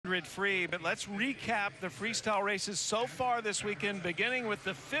100 free, but let's recap the freestyle races so far this weekend, beginning with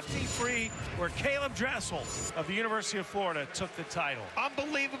the 50 free, where Caleb Dressel of the University of Florida took the title.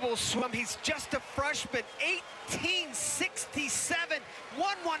 Unbelievable swim. He's just a freshman. 1867,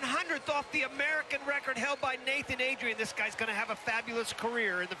 1/100th off the American record held by Nathan Adrian. This guy's going to have a fabulous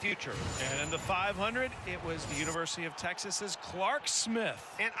career in the future. And in the 500, it was the University of Texas's Clark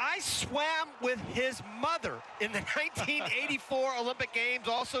Smith. And I swam with his mother in the 1984 Olympic Games.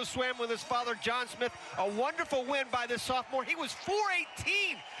 Also swam with his father, John Smith. A wonderful win by this sophomore. He was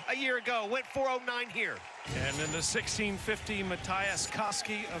 4:18 a year ago. Went 4:09 here. And in the 1650, Matthias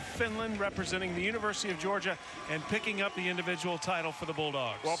Koski of Finland, representing the University of Georgia and picking up the individual title for the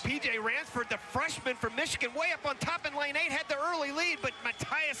Bulldogs. Well, P.J. Ransford, the freshman from Michigan, way up on top in lane 8, had the early lead, but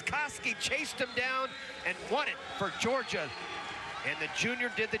Matthias Koski chased him down and won it for Georgia. And the junior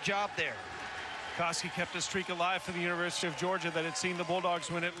did the job there. Koski kept a streak alive for the University of Georgia that had seen the Bulldogs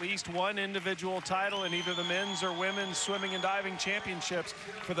win at least one individual title in either the men's or women's swimming and diving championships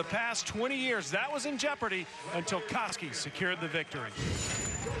for the past 20 years. That was in jeopardy until Koski secured the victory.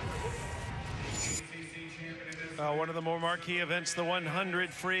 One of the more marquee events, the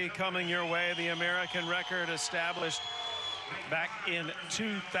 100 free, coming your way. The American record established back in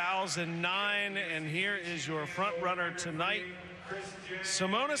 2009. And here is your front runner tonight,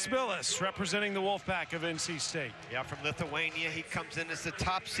 Simonas Billis, representing the Wolfpack of NC State. Yeah, from Lithuania, he comes in as the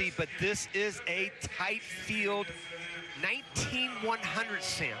top seed, but this is a tight field. 19-100,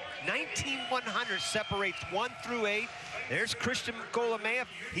 Sam. 19-100 separates 1 through 8. There's Kristian Gkolomeev.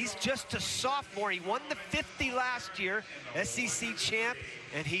 He's just a sophomore. He won the 50 last year, SEC champ,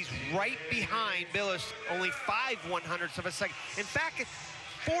 and he's right behind Billis, only 5/100ths of a second. In fact,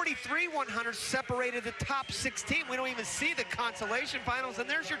 43/100 separated the top 16. We don't even see the consolation finals. And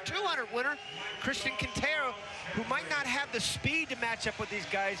there's your 200 winner, Kristian Quintero, who might not have the speed to match up with these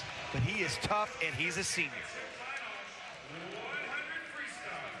guys, but he is tough, and he's a senior.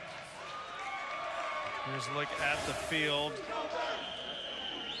 Here's a look at the field.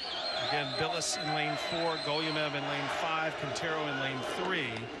 Again, Billis in lane 4, Gkolomeev in lane 5, Quintero in lane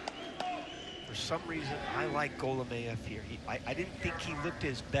 3. For some reason, I like Gkolomeev here. I didn't think he looked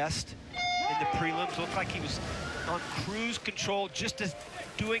his best in the prelims. Looked like he was on cruise control, just as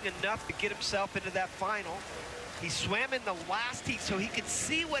doing enough to get himself into that final. He swam in the last heat so he could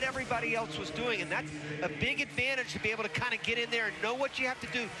see what everybody else was doing, and that's a big advantage to be able to kind of get in there and know what you have to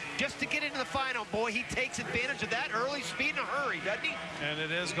do just to get into the final. Boy, he takes advantage of that early speed in a hurry, doesn't he? And it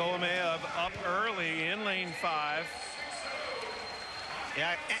is Gkolomeev up early in lane 5.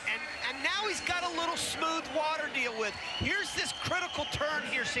 Yeah, and now he's got a little smooth water to deal with. Here's this critical turn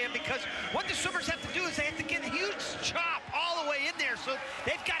here, Sam, because what the swimmers have to do is they have to get a huge chop all the way in there. So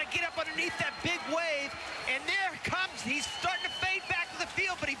they've got to get up underneath that big wave. And there comes, he's starting to fade back to the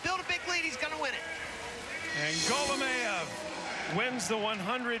field, but he built a big lead. He's going to win it. And Gkolomeev wins the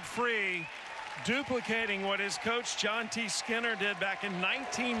 100 free, duplicating what his coach John T. Skinner did back in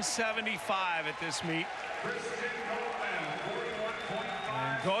 1975 at this meet.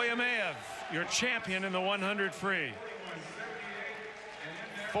 Gkolomeev, your champion in the 100 free.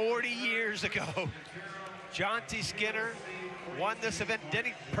 40 years ago, John T. Skinner won this event.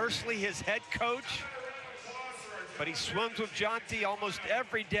 Denny Persley, his head coach, but he swims with John T. almost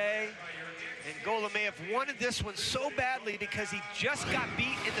every day. And Gkolomeev wanted this one so badly because he just got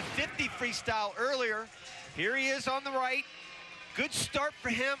beat in the 50 freestyle earlier. Here he is on the right. Good start for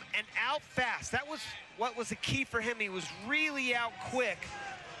him and out fast. That was what was the key for him. He was really out quick.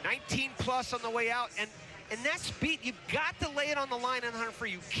 19 plus on the way out, and that speed, you've got to lay it on the line in the 100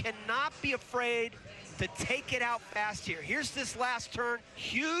 free. You cannot be afraid to take it out fast here. Here's this last turn,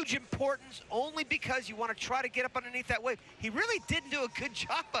 huge importance only because you want to try to get up underneath that wave. He really didn't do a good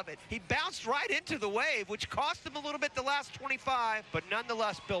job of it. He bounced right into the wave, which cost him a little bit the last 25, but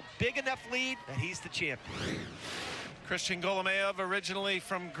nonetheless built big enough lead that he's the champion. Kristian Gkolomeev, originally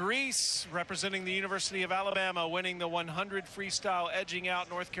from Greece, representing the University of Alabama, winning the 100 freestyle, edging out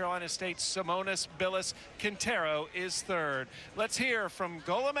North Carolina State's Simonas. Billis. Quintero is third. Let's hear from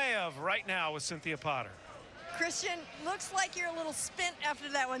Gkolomeev right now with Cynthia Potter. Kristian, looks like you're a little spent after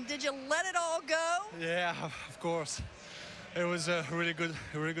that one. Did you let it all go? Yeah, of course. It was a really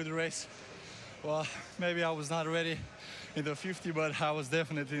good race. Well, maybe I was not ready in the 50, but I was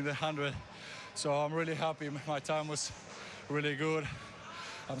definitely in the 100. So I'm really happy. My time was really good.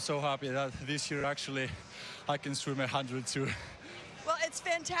 I'm so happy that this year actually I can swim 100 too. Well, it's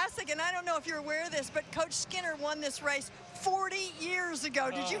fantastic, and I don't know if you're aware of this, but Coach Skinner won this race 40 years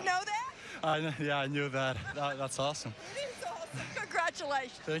ago. Did you know that? Yeah, I knew that. That's awesome. It is awesome.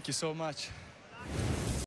 Congratulations. Thank you so much.